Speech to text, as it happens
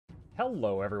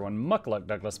Hello everyone, Muckluck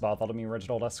Douglas Bartholomew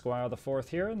Reginald Esquire the Fourth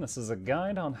here, and this is a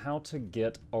guide on how to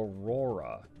get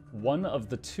Aurora, one of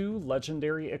the two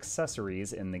legendary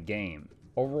accessories in the game.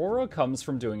 Aurora comes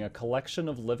from doing a collection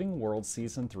of Living World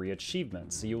Season 3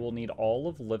 achievements, so you will need all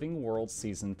of Living World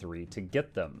Season 3 to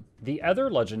get them. The other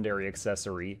legendary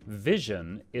accessory,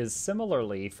 Vision, is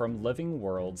similarly from Living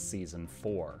World Season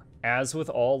 4. As with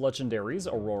all legendaries,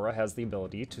 Aurora has the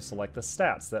ability to select the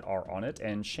stats that are on it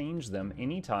and change them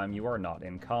anytime you are not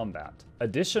in combat.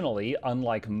 Additionally,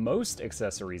 unlike most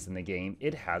accessories in the game,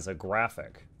 it has a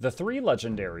graphic. The three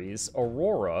legendaries,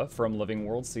 Aurora from Living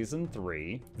World Season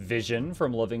 3, Vision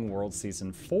from Living World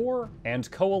Season 4, and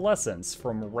Coalescence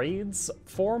from Raids,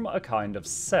 form a kind of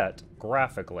set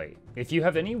graphically. If you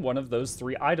have any one of those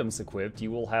three items equipped,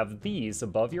 you will have these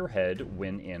above your head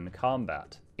when in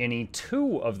combat. Any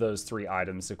two of those three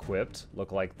items equipped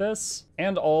look like this,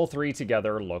 and all three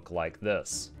together look like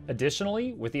this.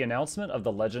 Additionally, with the announcement of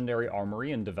the Legendary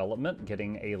Armory in development,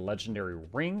 getting a legendary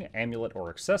ring, amulet, or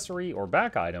accessory or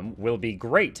back item will be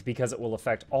great because it will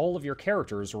affect all of your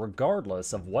characters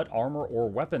regardless of what armor or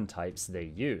weapon types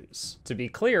they use. To be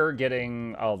clear,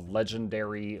 getting a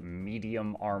legendary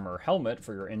medium armor helmet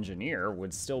for your engineer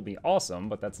would still be awesome,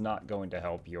 but that's not going to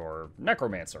help your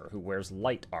necromancer who wears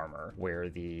light armor, where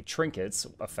the trinkets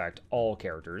affect all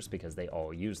characters because they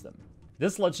all use them.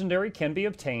 This legendary can be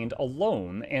obtained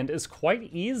alone and is quite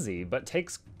easy, but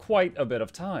takes quite a bit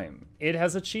of time. It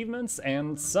has achievements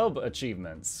and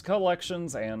sub-achievements,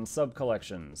 collections and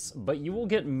sub-collections, but you will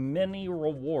get many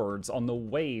rewards on the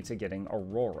way to getting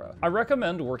Aurora. I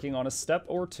recommend working on a step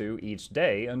or two each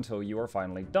day until you are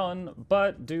finally done,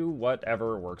 but do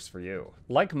whatever works for you.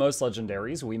 Like most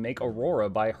legendaries, we make Aurora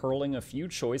by hurling a few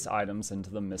choice items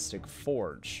into the Mystic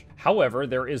Forge. However,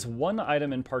 there is one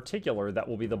item in particular that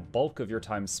will be the bulk of your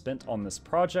time spent on this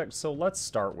project, so let's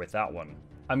start with that one.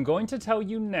 I'm going to tell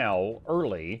you now,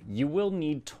 early, you will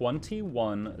need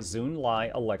 21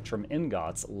 Zunlai Electrum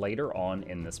ingots later on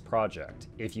in this project.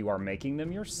 If you are making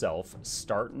them yourself,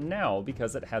 start now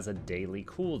because it has a daily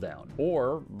cooldown,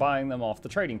 or buying them off the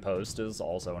trading post is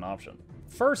also an option.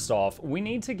 First off, we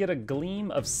need to get a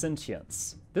Gleam of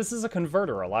Sentience. This is a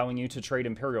converter allowing you to trade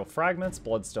Imperial Fragments,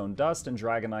 Bloodstone Dust, and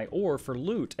Dragonite ore for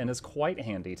loot and is quite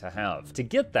handy to have. To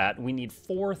get that, we need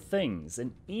 4 things,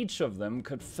 and each of them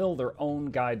could fill their own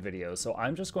guide video, so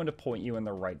I'm just going to point you in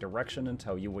the right direction and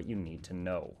tell you what you need to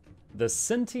know. The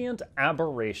Sentient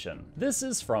Aberration. This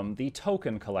is from the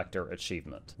Token Collector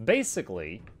achievement.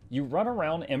 Basically, you run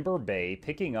around Ember Bay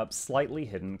picking up slightly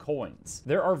hidden coins.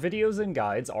 There are videos and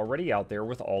guides already out there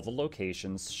with all the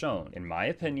locations shown. In my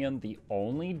opinion, the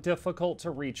only difficult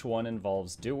to reach one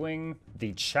involves doing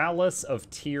the Chalice of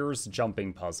Tears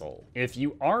jumping puzzle. If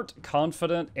you aren't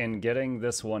confident in getting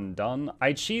this one done,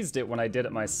 I cheesed it when I did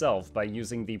it myself by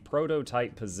using the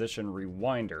prototype position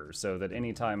rewinder so that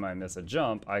anytime I miss a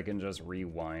jump, I can just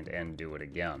rewind and do it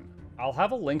again. I'll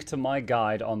have a link to my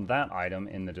guide on that item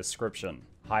in the description.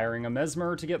 Hiring a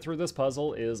Mesmer to get through this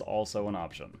puzzle is also an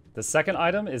option. The second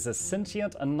item is a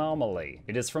Sentient Anomaly.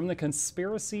 It is from the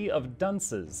Conspiracy of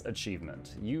Dunces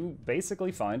achievement. You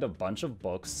basically find a bunch of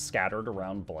books scattered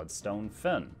around Bloodstone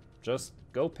Fen. Just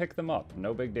go pick them up,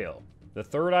 no big deal. The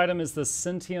third item is the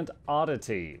Sentient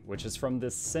Oddity, which is from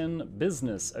the Sin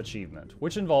Business achievement,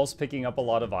 which involves picking up a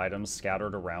lot of items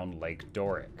scattered around Lake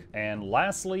Doric. And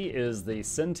lastly is the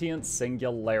Sentient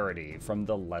Singularity from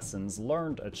the Lessons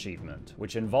Learned achievement,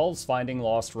 which involves finding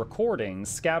lost recordings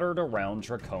scattered around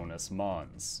Draconis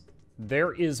Mons.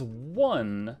 There is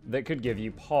one that could give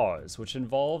you pause, which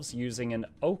involves using an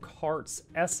Oak Heart's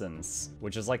Essence,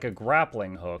 which is like a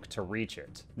grappling hook to reach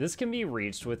it. This can be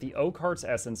reached with the Oak Heart's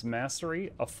Essence Mastery,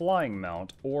 a Flying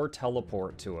Mount, or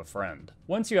Teleport to a Friend.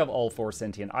 Once you have all 4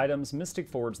 sentient items, Mystic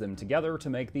Forge them together to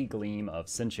make the Gleam of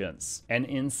Sentience. An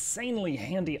insanely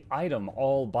handy item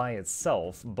all by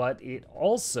itself, but it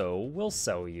also will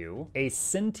sell you a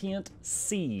Sentient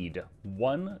Seed,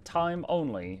 one time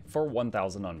only for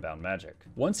 1000 Unbound Magic.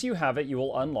 Once you have it, you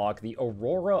will unlock the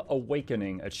Aurora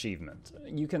Awakening achievement.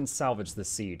 You can salvage the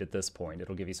seed at this point,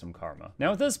 it'll give you some karma.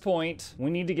 Now at this point,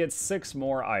 we need to get 6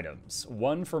 more items,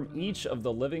 one from each of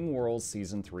the Living World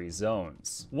Season 3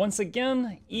 zones. Once again,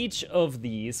 each of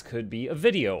these could be a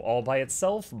video all by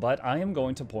itself, but I am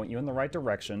going to point you in the right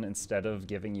direction instead of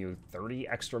giving you 30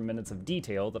 extra minutes of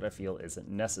detail that I feel isn't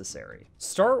necessary.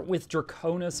 Start with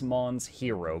Draconis Mons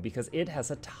Hero because it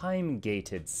has a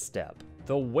time-gated step.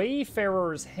 The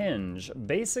Wayfarer's Hinge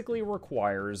basically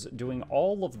requires doing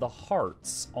all of the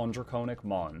hearts on Draconic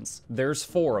Mons. There's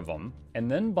 4 of them, and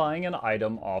then buying an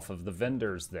item off of the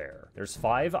vendors there. There's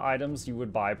 5 items you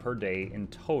would buy per day in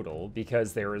total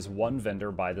because there is 1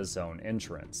 vendor by the zone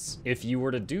entrance. If you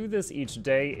were to do this each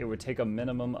day, it would take a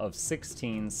minimum of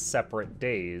 16 separate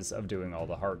days of doing all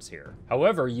the hearts here.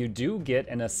 However, you do get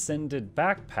an Ascended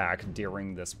backpack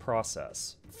during this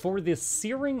process. For the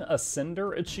Searing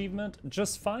Ascender achievement,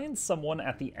 just find someone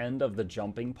at the end of the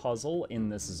jumping puzzle in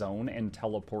this zone and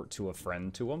teleport to a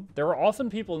friend to them. There are often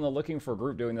people in the Looking for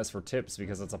group doing this for tips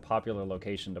because it's a popular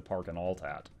location to park and alt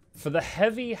at. For the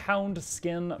Heavy Hound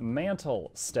Skin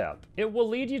Mantle step, it will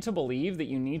lead you to believe that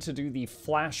you need to do the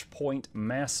Flashpoint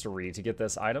Mastery to get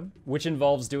this item, which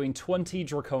involves doing 20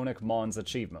 Draconic Mons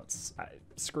achievements.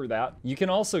 Screw that. You can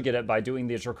also get it by doing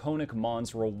the Draconic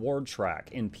Mons reward track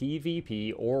in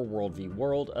PvP or World v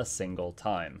World a single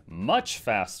time. Much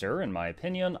faster, in my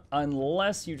opinion,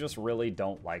 unless you just really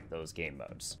don't like those game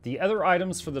modes. The other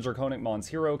items for the Draconic Mons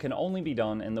Hero can only be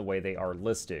done in the way they are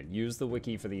listed. Use the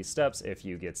wiki for these steps if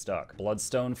you get stuck.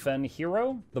 Bloodstone Fen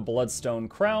Hero. The Bloodstone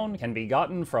Crown can be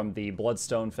gotten from the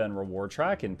Bloodstone Fen reward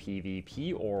track in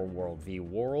PvP or World v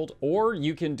World, or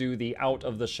you can do the Out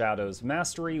of the Shadows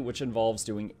Mastery, which involves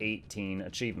doing 18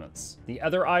 achievements. The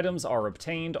other items are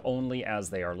obtained only as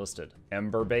they are listed.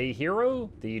 Ember Bay Hero.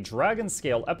 The Dragon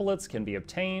Scale Epaulets can be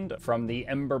obtained from the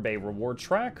Ember Bay reward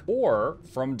track, or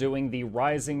from doing the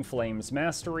Rising Flames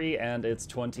Mastery and its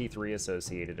 23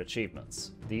 associated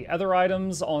achievements. The other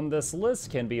items on this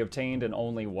list can be obtained in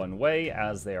only one way,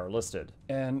 as they are listed.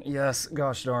 And yes,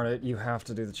 gosh darn it, you have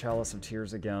to do the Chalice of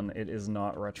Tears again. It is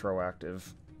not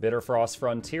retroactive. Bitterfrost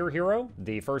Frontier Hero.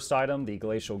 The first item, the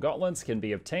Glacial Gauntlets, can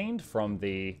be obtained from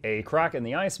the A Crack in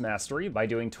the Ice Mastery by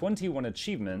doing 21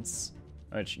 achievements,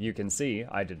 which you can see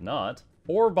I did not,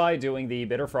 or by doing the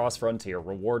Bitterfrost Frontier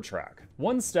reward track.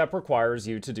 One step requires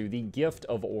you to do the Gift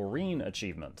of Aurora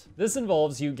achievement. This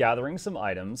involves you gathering some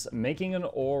items, making an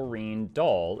Aurora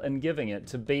doll, and giving it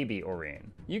to baby Aurora.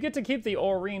 You get to keep the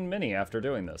Aurora mini after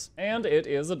doing this, and it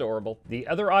is adorable. The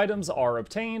other items are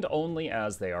obtained only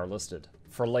as they are listed.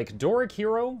 For Lake Doric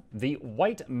Hero, the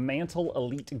White Mantle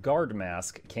Elite Guard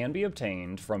Mask can be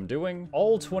obtained from doing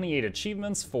all 28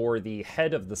 achievements for the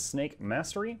Head of the Snake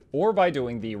Mastery, or by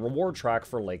doing the reward track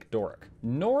for Lake Doric.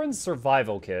 Norin's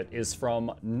Survival Kit is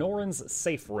from Norin's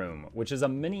Safe Room, which is a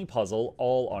mini puzzle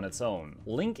all on its own.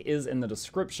 Link is in the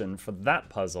description for that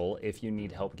puzzle if you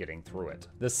need help getting through it.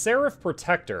 The Seraph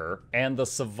Protector and the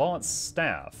Savant's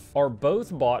Staff are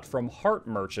both bought from heart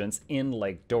merchants in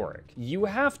Lake Doric. You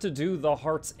have to do the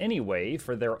hearts anyway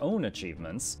for their own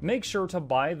achievements. Make sure to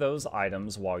buy those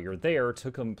items while you're there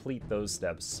to complete those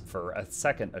steps for a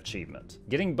second achievement.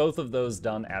 Getting both of those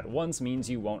done at once means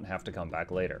you won't have to come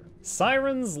back later.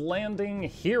 Siren's Landing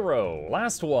Hero.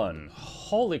 Last one.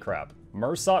 Holy crap.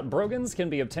 Mursat Brogans can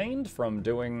be obtained from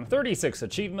doing 36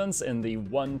 achievements in the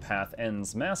One Path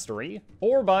Ends Mastery,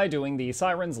 or by doing the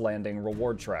Siren's Landing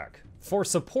reward track. For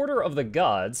Supporter of the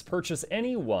Gods, purchase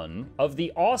any one of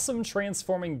the awesome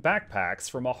transforming backpacks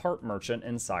from a heart merchant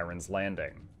in Siren's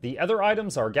Landing. The other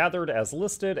items are gathered as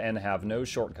listed and have no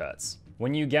shortcuts.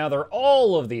 When you gather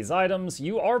all of these items,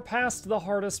 you are past the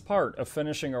hardest part of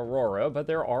finishing Aurora, but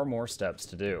there are more steps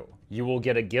to do. You will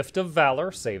get a Gift of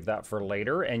Valor, save that for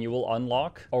later, and you will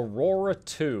unlock Aurora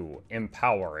 2,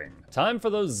 Empowering. Time for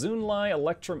those Zunlai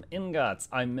Electrum ingots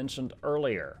I mentioned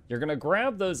earlier. You're gonna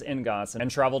grab those ingots and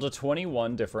travel to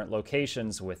 21 different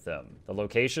locations with them. The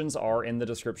locations are in the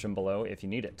description below if you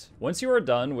need it. Once you are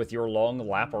done with your long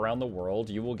lap around the world,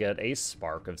 you will get a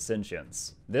Spark of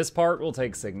Sentience. This part will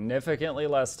take significantly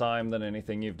less time than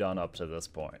anything you've done up to this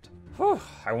point. Whew,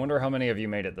 I wonder how many of you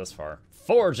made it this far.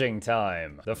 Forging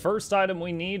time! The first item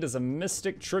we need is a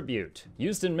Mystic Tribute.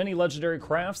 Used in many legendary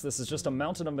crafts, this is just a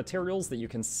mountain of materials that you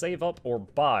can save up or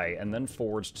buy and then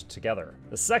forged together.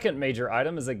 The second major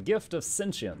item is a Gift of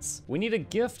Sentience. We need a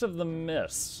Gift of the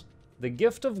Mist. The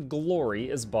Gift of Glory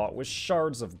is bought with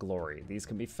Shards of Glory. These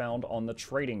can be found on the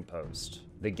trading post.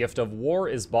 The Gift of War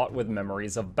is bought with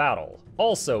Memories of Battle,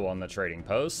 also on the trading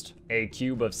post. A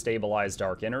Cube of Stabilized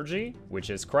Dark Energy, which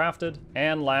is crafted.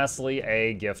 And lastly,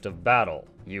 a Gift of Battle.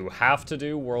 You have to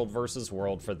do World vs.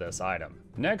 World for this item.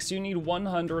 Next, you need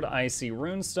 100 Icy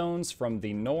Runestones from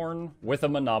the Norn with a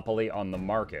monopoly on the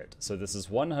market. So this is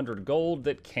 100 gold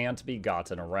that can't be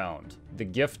gotten around. The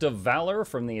Gift of Valor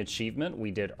from the achievement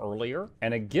we did earlier,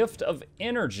 and a Gift of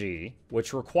Energy,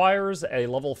 which requires a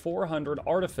level 400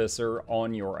 Artificer on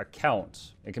on your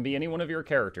account. It can be any one of your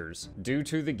characters, due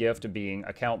to the gift being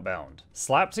account bound.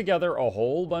 Slap together a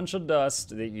whole bunch of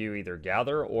dust that you either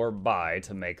gather or buy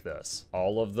to make this.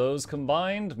 All of those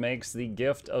combined makes the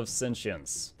Gift of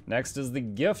Sentience. Next is the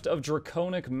Gift of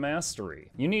Draconic Mastery.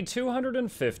 You need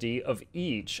 250 of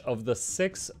each of the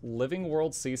 6 Living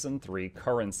World Season 3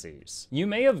 currencies. You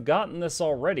may have gotten this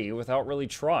already without really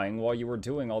trying while you were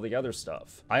doing all the other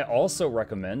stuff. I also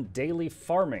recommend daily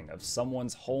farming of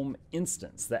someone's home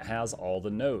instance that has all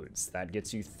the nodes. That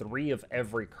gets you 3 of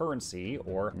every currency,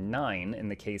 or 9 in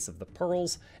the case of the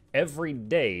pearls, every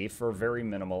day for very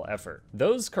minimal effort.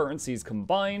 Those currencies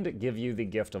combined give you the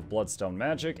Gift of Bloodstone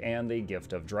Magic and the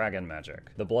Gift of Dragon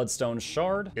Magic. The Bloodstone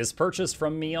Shard is purchased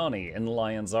from Miani in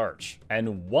Lion's Arch,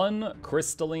 and 1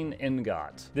 crystalline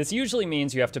ingot. This usually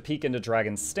means you have to peek into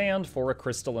Dragon's Stand for a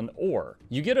crystalline ore.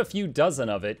 You get a few dozen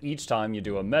of it each time you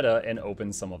do a meta and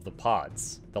open some of the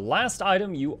pods. The last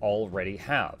item you already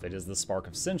have. It is the Spark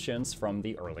of Sentience from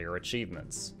the earlier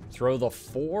achievements. Throw the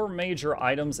 4 major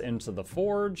items into the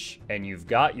forge, and you've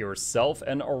got yourself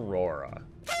an Aurora.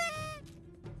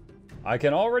 I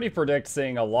can already predict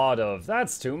seeing a lot of,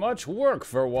 "That's too much work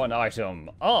for one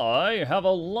item. I have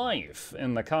a life,"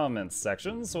 in the comments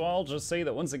section, so I'll just say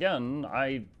that once again,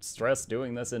 I stress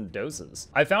doing this in doses.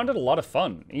 I found it a lot of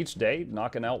fun, each day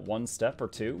knocking out 1 step or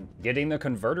 2, getting the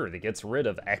converter that gets rid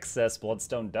of excess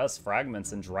bloodstone dust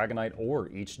fragments and dragonite ore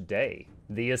each day,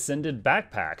 the ascended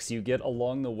backpacks you get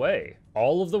along the way,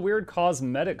 all of the weird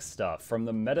cosmetic stuff from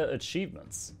the meta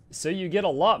achievements. So you get a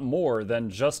lot more than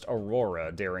just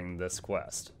Aurora during this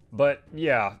quest. But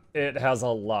yeah, it has a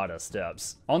lot of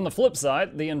steps. On the flip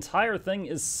side, the entire thing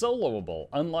is soloable,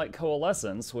 unlike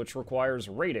Coalescence, which requires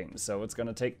raiding, so it's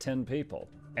gonna take 10 people.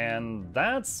 And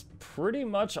that's pretty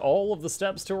much all of the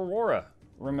steps to Aurora.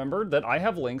 Remember that I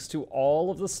have links to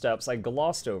all of the steps I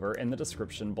glossed over in the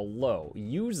description below.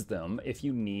 Use them if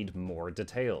you need more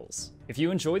details. If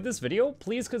you enjoyed this video,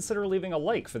 please consider leaving a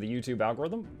like for the YouTube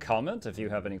algorithm, comment if you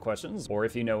have any questions, or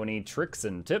if you know any tricks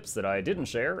and tips that I didn't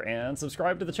share, and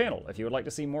subscribe to the channel if you would like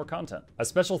to see more content. A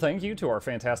special thank you to our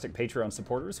fantastic Patreon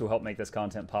supporters who help make this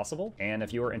content possible, and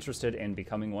if you are interested in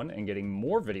becoming one and getting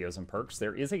more videos and perks,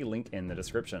 there is a link in the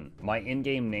description. My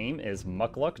in-game name is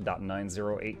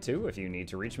muckluck.9082 if you need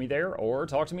to reach me there or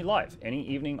talk to me live any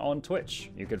evening on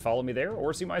Twitch. You could follow me there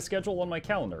or see my schedule on my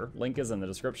calendar. Link is in the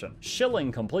description.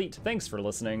 Shilling complete. Thanks for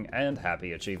listening and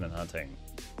happy achievement hunting.